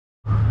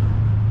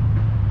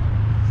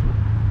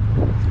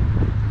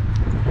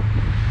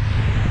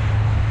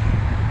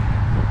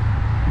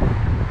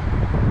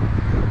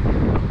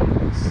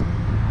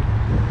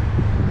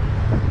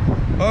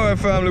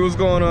family, what's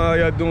going on? How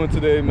y'all doing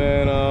today,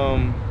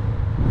 man?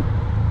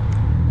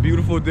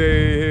 Beautiful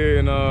day here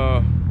in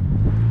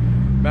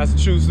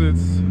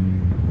Massachusetts,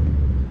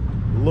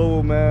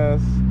 Lowell, Mass.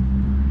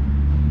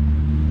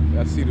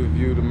 I see the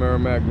view, the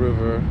Merrimack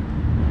River.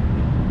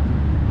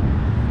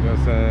 You know what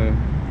I'm saying?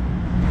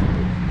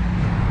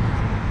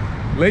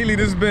 Lately,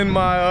 this has been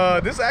my,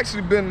 this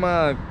actually been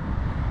a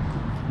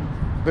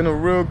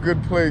real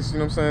good place, you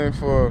know what I'm saying,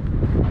 for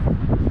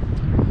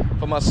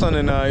my son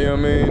and I, you know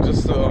what I mean?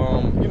 Just to,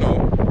 you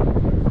know,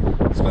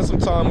 spend some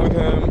time with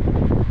him.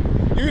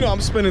 You know,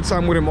 I'm spending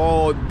time with him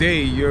all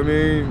day, you know what I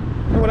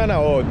mean? Well, not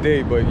all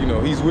day, but, you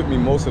know, he's with me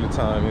most of the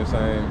time, you know what I'm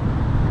saying?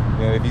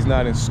 You know, if he's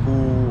not in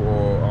school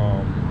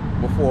or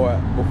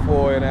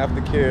before and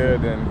after care,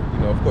 then,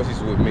 you know, of course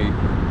he's with me.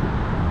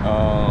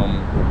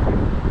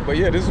 But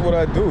yeah, this is what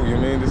I do, you know what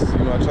I mean? This is, you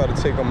know, I try to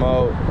take him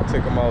out, you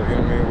know what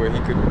I mean, where he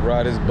could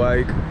ride his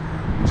bike.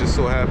 It just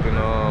so happened,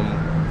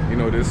 you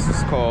know, this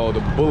is called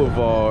the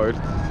Boulevard.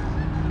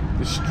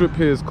 The strip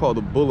here is called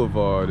the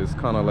Boulevard. It's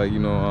kind of like, you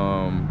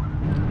know,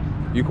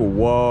 you could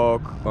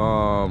walk,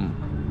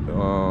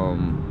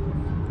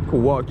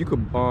 you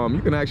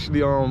can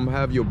actually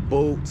have your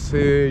boats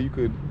here. You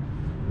could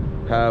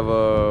have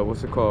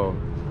what's it called,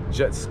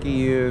 jet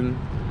skiing,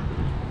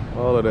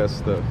 all of that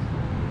stuff.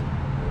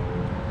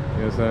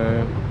 You know what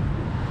I'm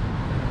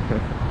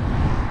saying?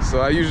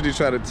 So I usually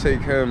try to take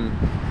him.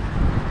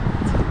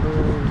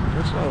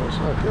 What's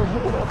up? Yo,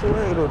 move out the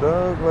way though,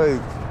 dog. Like,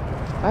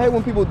 I hate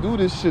when people do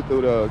this shit though,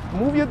 dog.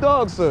 Move your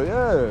dog, sir.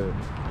 Yeah.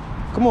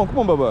 Come on,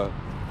 Baba.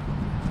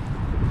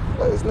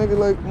 Like, this nigga,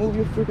 like, move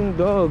your freaking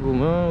dog,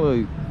 man.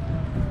 Like,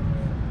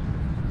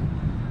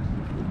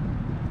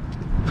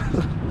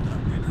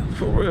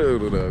 for real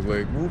though, dog.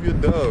 Like, move your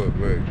dog.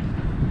 Like,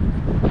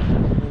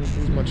 this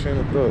is my chain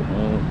of thought,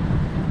 man.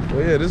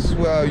 But yeah, this is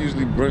where I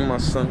usually bring my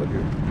son. Look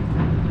at,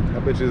 I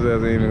bet his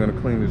ass ain't even gonna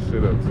clean this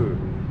shit up too.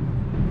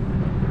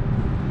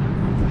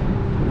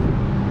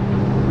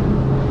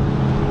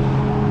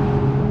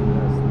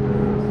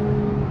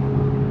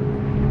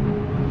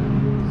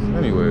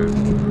 Anyways.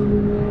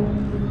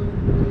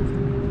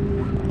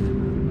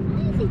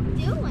 What is he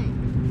doing?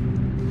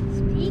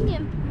 Speaking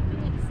and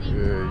pooping at the same time?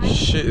 Yeah,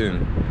 shitting.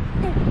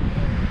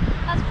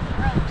 That's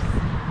gross.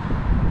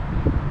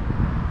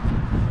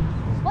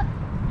 What?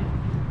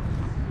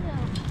 Ew.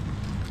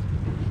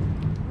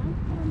 Don't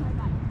put on my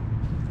bike.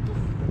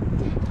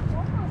 Just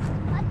almost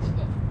touched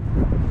it.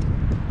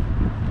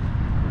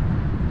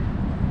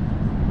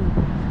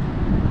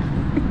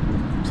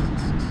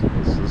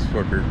 This is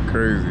fucking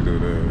crazy though,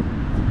 dog.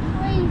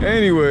 Crazy.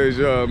 Anyways,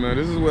 y'all, man,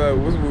 this is where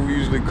we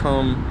usually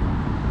come.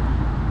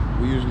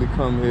 We usually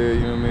come here,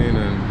 you know what I mean,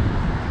 and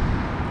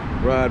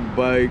ride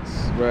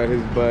bikes, ride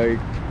his bike.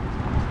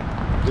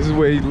 This is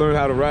where he learned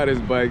how to ride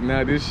his bike.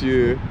 Now this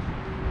year,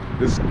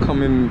 this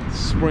coming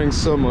spring,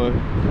 summer,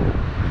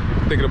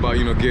 thinking about,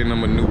 you know, getting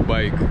him a new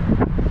bike,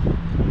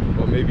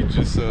 or maybe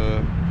just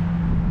do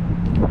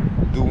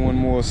one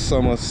more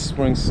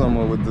spring,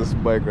 summer with this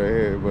bike right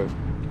here. But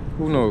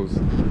who knows?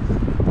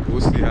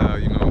 We'll see how,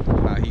 you know,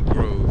 how he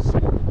grows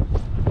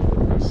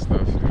and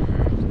stuff. You know,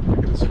 look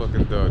at this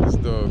fucking dog. This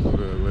dog over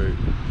there, like,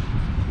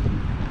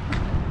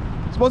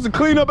 you're supposed to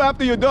clean up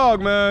after your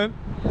dog, man.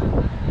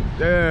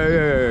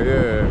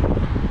 Yeah.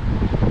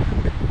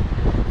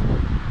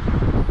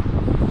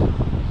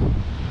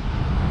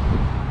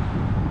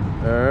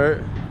 All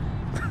right.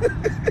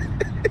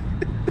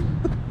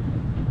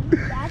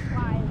 That's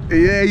why.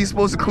 Yeah, he's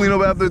supposed to clean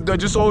up after the dog.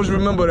 Just always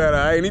remember that, all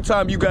right?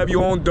 Anytime you have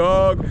your own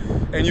dog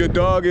and your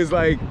dog is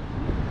like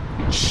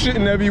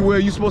shitting everywhere,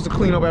 you're supposed to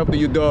clean up after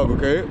your dog,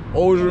 okay?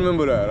 Always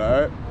remember that,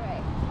 all right?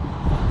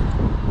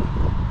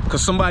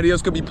 Cause somebody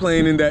else could be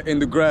playing in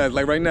the grass.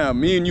 Like right now,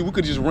 me and you, we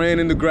could just ran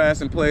in the grass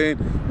and played.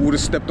 We would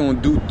have stepped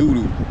on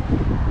doo-doo.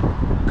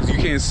 Cause you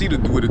can't see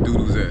where the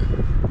doo-doo's at.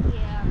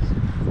 Yeah.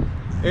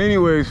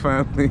 Anyways,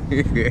 family,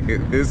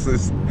 this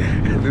is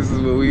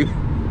what we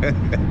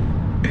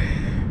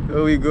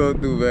what we go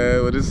through,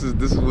 man. But this is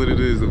what it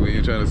is. What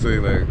you're trying to say,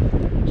 like,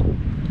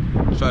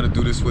 try to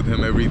do this with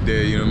him every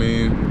day. You know what I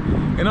mean?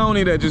 And not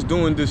only that, just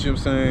doing this. You know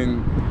what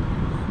I'm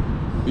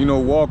saying? You know,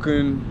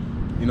 walking.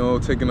 You know,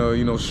 taking a,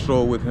 you know,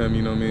 stroll with him,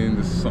 you know what I mean?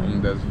 This is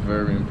something that's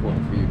very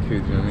important for your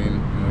kids, you know what I mean? You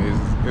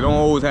know, it don't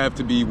always have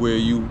to be where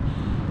you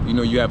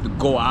know, you have to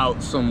go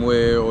out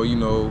somewhere or, you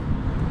know,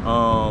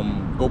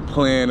 go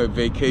plan a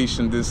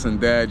vacation, this and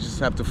that. You just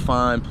have to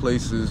find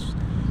places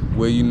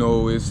where, you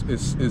know,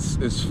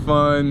 it's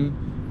fun.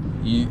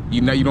 You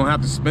don't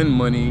have to spend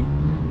money,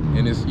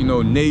 and it's, you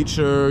know,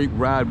 nature,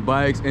 ride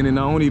bikes, and then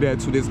not only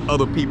that too, there's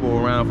other people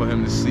around for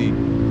him to see,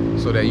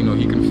 so that, you know,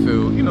 he can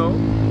feel, you know,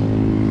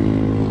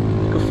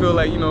 feel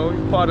like, you know,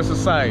 he's part of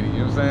society, you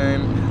know what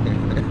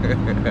I'm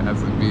saying?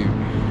 That's a beat.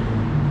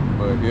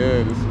 But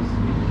yeah, this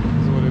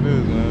is what it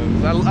is,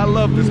 man. I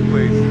love this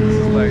place. This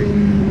is like,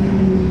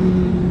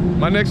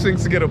 my next thing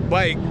is to get a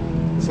bike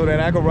so that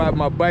I can ride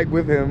my bike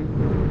with him,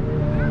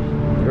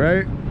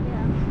 right?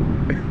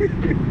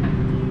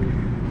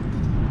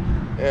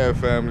 Yeah,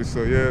 family.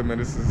 So yeah, man,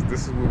 this is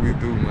what we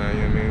do, man.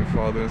 You know what I mean?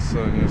 Father and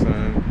son, you know what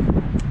I'm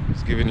saying?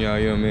 Just giving y'all,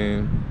 you know what I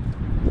mean,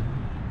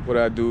 what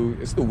I do.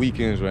 It's the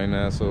weekends right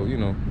now, so you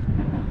know.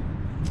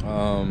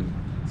 I'm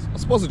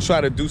supposed to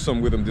try to do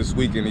something with him this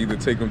weekend, either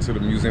take him to the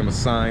Museum of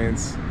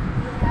Science.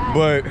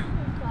 But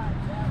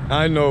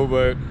I know,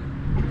 but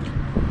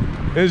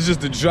it's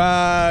just the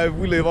drive.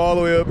 We live all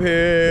the way up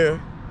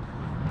here.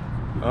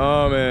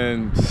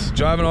 Man,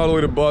 driving all the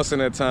way to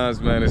Boston at times,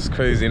 man, it's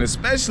crazy. And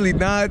especially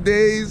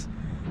nowadays,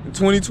 in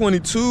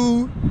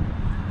 2022,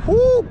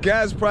 whoo,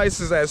 gas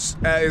prices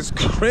is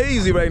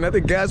crazy right now. I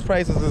think gas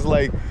prices is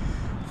like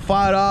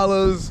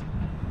 $5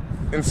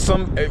 in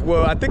some,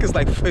 well, I think it's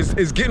like,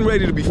 it's getting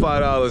ready to be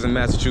 $5 in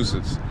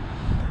Massachusetts.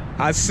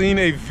 I seen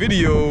a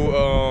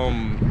video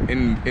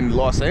in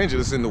Los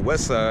Angeles, in the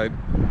West Side,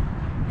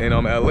 in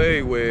LA,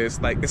 where it's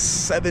like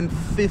it's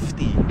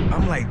 $7.50.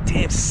 I'm like,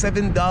 damn,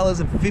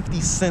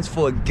 $7.50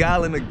 for a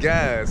gallon of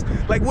gas.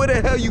 Like, where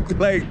the hell you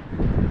like?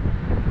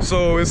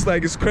 So it's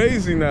like, it's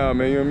crazy now,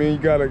 man. You know what I mean?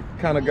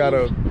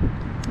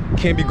 You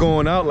can't be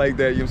going out like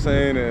that. You know what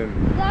I'm saying?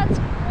 And That's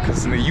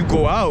cause you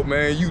go out,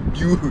 man. You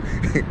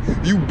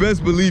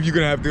best believe you're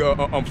gonna have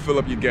to fill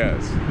up your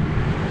gas.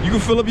 You can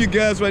fill up your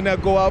gas right now.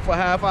 Go out for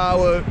half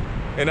hour,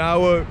 an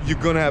hour. You're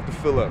gonna have to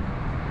fill up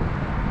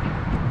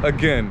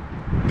again.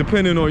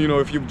 Depending on, you know,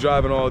 if you're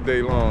driving all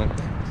day long.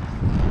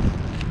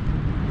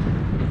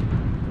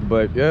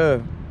 But yeah,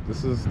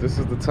 this is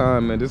the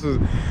time, man. This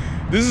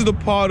is the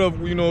part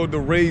of, you know, the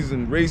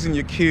raising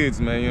your kids,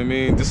 man. You know what I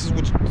mean? This is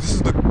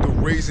the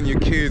raising your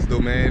kids, though,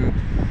 man.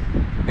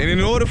 And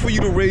in order for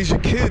you to raise your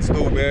kids,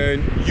 though,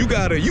 man, you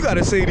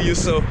gotta say to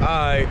yourself,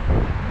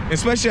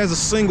 especially as a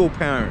single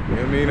parent, you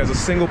know what I mean? As a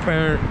single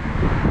parent,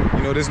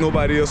 you know, there's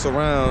nobody else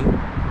around.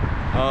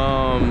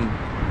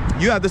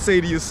 You have to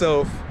say to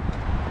yourself,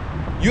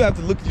 you have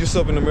to look at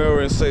yourself in the mirror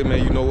and say,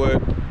 man, you know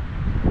what?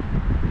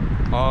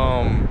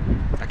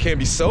 You can't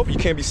be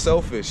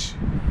selfish.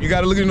 You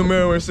gotta look in the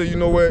mirror and say, you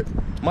know what?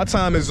 My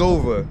time is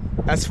over.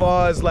 As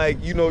far as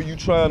like, you know, you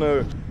trying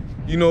to,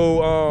 you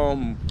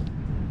know,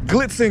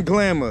 glitz and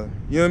glamour.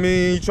 You know what I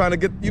mean? You trying to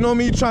get, you know what I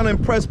mean? You trying to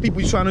impress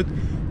people. You trying to,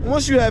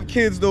 once you have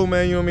kids though,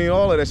 man, you know what I mean?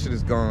 All of that shit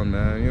is gone,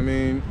 man. You know what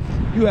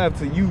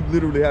I mean? You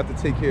literally have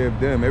to take care of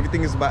them.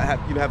 Everything is about,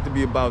 you have to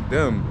be about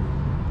them.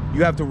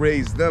 You have to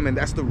raise them, and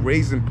that's the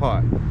raising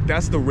part.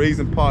 That's the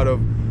raising part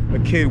of a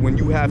kid, when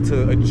you have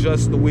to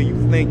adjust the way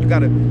you think. You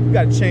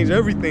gotta change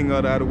everything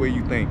out of the way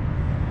you think.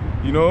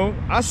 You know?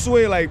 I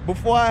swear, like,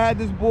 before I had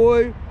this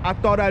boy, I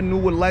thought I knew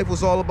what life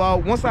was all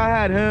about. Once I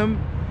had him,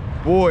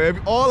 boy,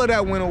 all of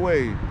that went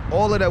away.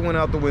 All of that went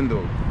out the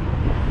window.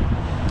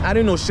 I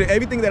didn't know shit.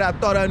 Everything that I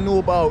thought I knew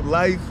about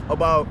life,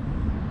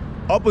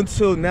 up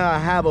until now, I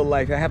have a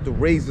life. I have to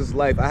raise this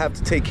life. I have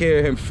to take care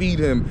of him, feed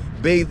him,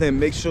 bathe him,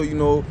 make sure, you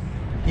know,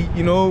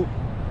 you know,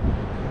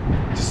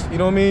 just, you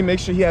know what I mean? Make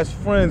sure he has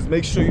friends.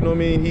 Make sure, you know what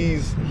I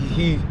mean,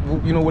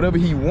 you know, whatever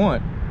he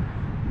want,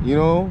 you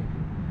know,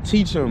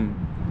 teach him.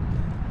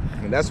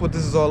 And that's what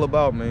this is all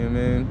about,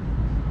 man.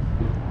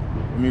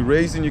 I mean,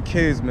 raising your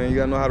kids, man. You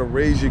gotta know how to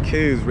raise your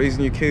kids.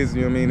 Raising your kids,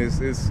 you know what I mean?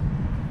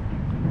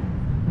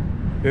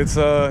 It's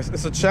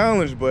a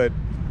challenge, but,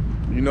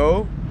 you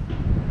know.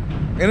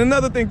 And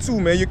another thing too,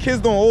 man, your kids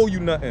don't owe you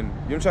nothing. You know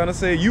what I'm trying to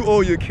say? You owe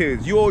your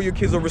kids. You owe your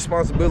kids a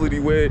responsibility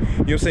where, you know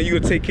what I'm saying, you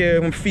gotta take care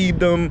of them, feed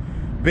them,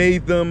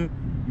 bathe them,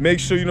 make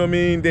sure, you know what I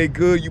mean, they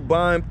good, you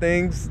buy them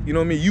things, you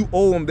know what I mean? You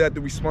owe them the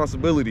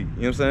responsibility, you know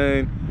what I'm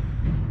saying?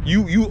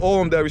 You owe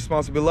them that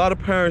responsibility. A lot of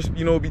parents,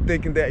 you know, be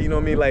thinking that, you know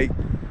what I mean, like,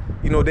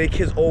 you know, their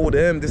kids owe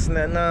them this and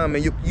that. Nah,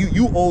 man,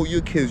 you owe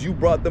your kids. You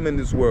brought them in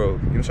this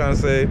world. You know what I'm trying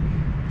to say?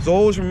 So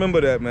always remember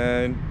that,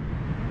 man.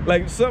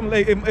 Like, something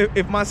like,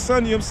 if my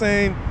son, you know what I'm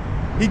saying,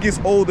 he gets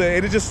older,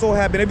 and it just so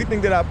happened,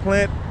 everything that I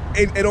plant,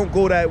 it don't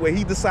go that way.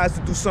 He decides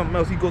to do something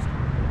else. He goes,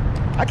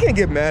 I can't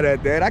get mad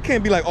at that. I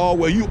can't be like, oh,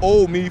 well, you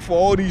owe me for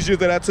all these years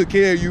that I took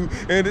care of you.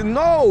 And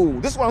no,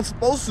 this is what I'm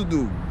supposed to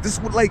do. This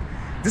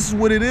is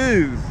what it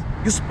is.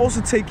 You're supposed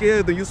to take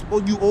care of them.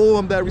 You owe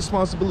them that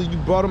responsibility. You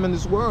brought them in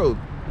this world.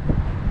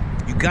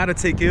 You gotta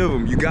take care of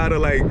them. You gotta,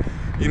 like,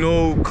 you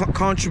know,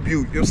 contribute,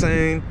 you know what I'm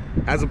saying,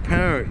 as a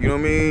parent, you know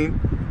what I mean?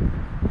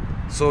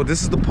 So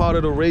this is the part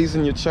of the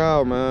raising your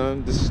child,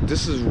 man.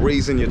 This is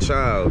raising your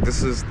child.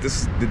 This is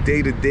the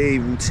day-to-day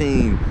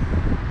routine.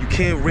 You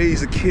can't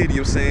raise a kid, you know what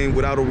I'm saying,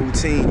 without a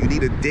routine. You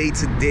need a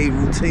day-to-day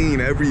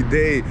routine every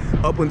day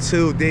up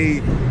until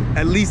they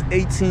at least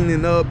 18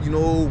 and up, you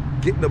know,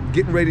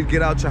 getting ready to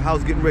get out your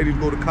house, getting ready to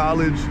go to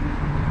college. You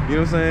know what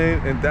I'm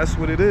saying? And that's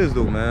what it is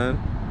though, man.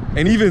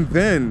 And even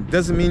then,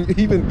 doesn't mean,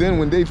 even then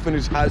when they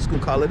finish high school,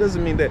 college,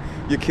 doesn't mean that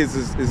your kids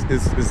is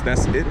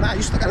that's it. Nah,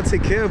 you still gotta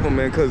take care of them,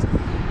 man, because,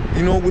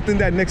 you know, within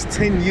that next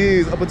 10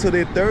 years, up until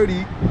they're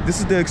 30, this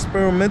is the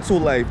experimental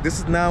life. This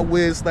is now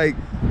where it's like,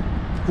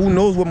 who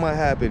knows what might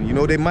happen? You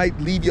know, they might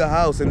leave your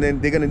house and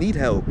then they're gonna need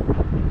help.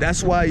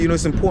 That's why, you know,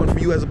 it's important for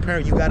you as a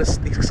parent. You gotta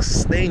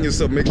stay in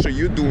yourself, make sure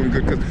you're doing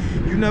good, because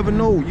you never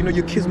know. You know,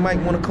 your kids might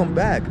want to come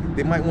back.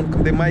 They might want to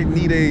come. They might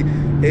need a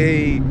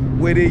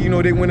where they, you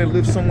know, they want to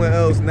live somewhere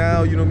else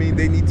now. You know what I mean?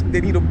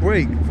 They need a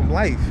break from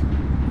life.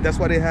 That's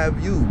why they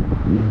have you,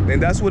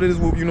 and that's what it is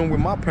with, you know,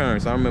 with my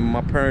parents. I remember my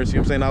parents. You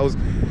know what I'm saying? I was,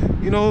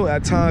 you know,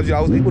 at times, you know,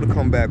 I was able to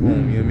come back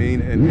home. You know what I mean?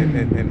 And you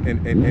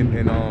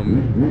know,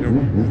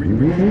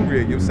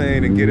 recuperate. You know what I'm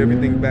saying? And get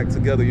everything back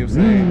together. You know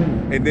what I'm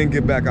saying? And then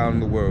get back out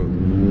in the world.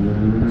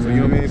 So you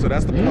know what I mean? So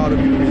that's the part of,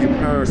 you know, your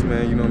parents,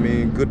 man. You know what I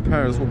mean? Good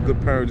parents. What good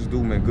parents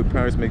do, man. Good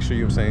parents make sure,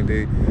 you know what I'm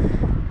saying,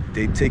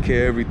 they take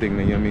care of everything,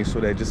 man. You know what I mean? So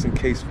that just in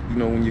case, you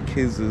know, when your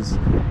kids is,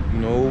 you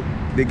know,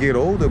 they get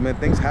older, man,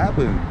 things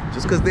happen.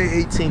 Just because they're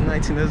 18,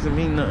 19 doesn't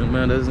mean nothing,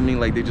 man. Doesn't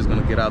mean like they're just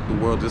gonna get out the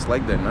world just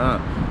like that.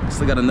 Nah,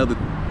 still got another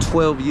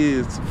 12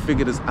 years to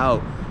figure this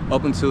out.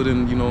 Up until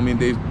then, you know what I mean,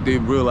 they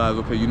realize,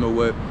 okay, you know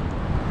what,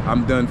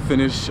 I'm done,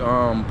 finish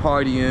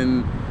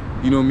partying,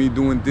 you know what I mean,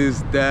 doing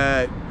this,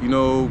 that, you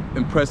know,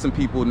 impressing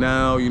people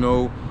now, you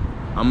know.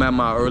 I'm at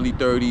my early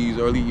 30s, you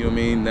know what I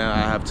mean? Now I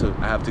have to,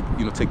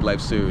 you know, take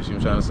life serious, you know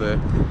what I'm trying to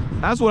say?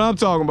 That's what I'm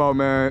talking about,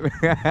 man.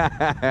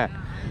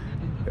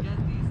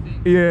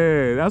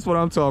 Yeah, that's what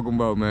I'm talking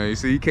about, man. You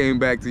see, he came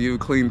back to you,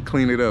 clean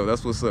it up.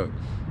 That's what's up.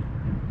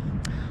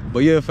 But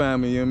yeah,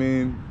 family, you know what I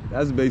mean?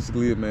 That's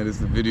basically it, man. It's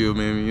the video,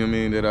 man, you know what I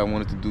mean, that I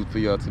wanted to do for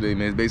y'all today,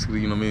 man. It's basically,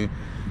 you know what I mean,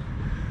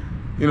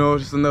 you know,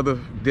 just another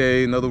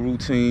day, another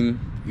routine,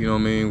 you know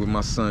what I mean, with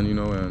my son, you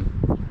know, and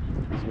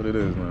that's what it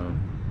is, man.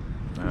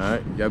 All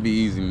right, y'all be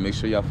easy. Make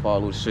sure y'all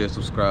follow, share,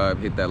 subscribe,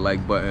 hit that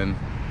like button.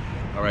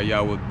 All right,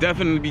 y'all will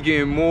definitely be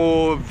getting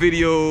more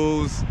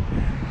videos,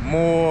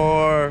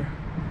 more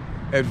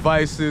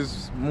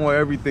advices, more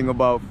everything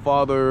about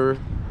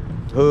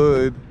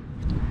fatherhood,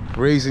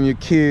 raising your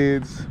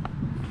kids.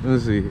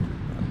 Let's see.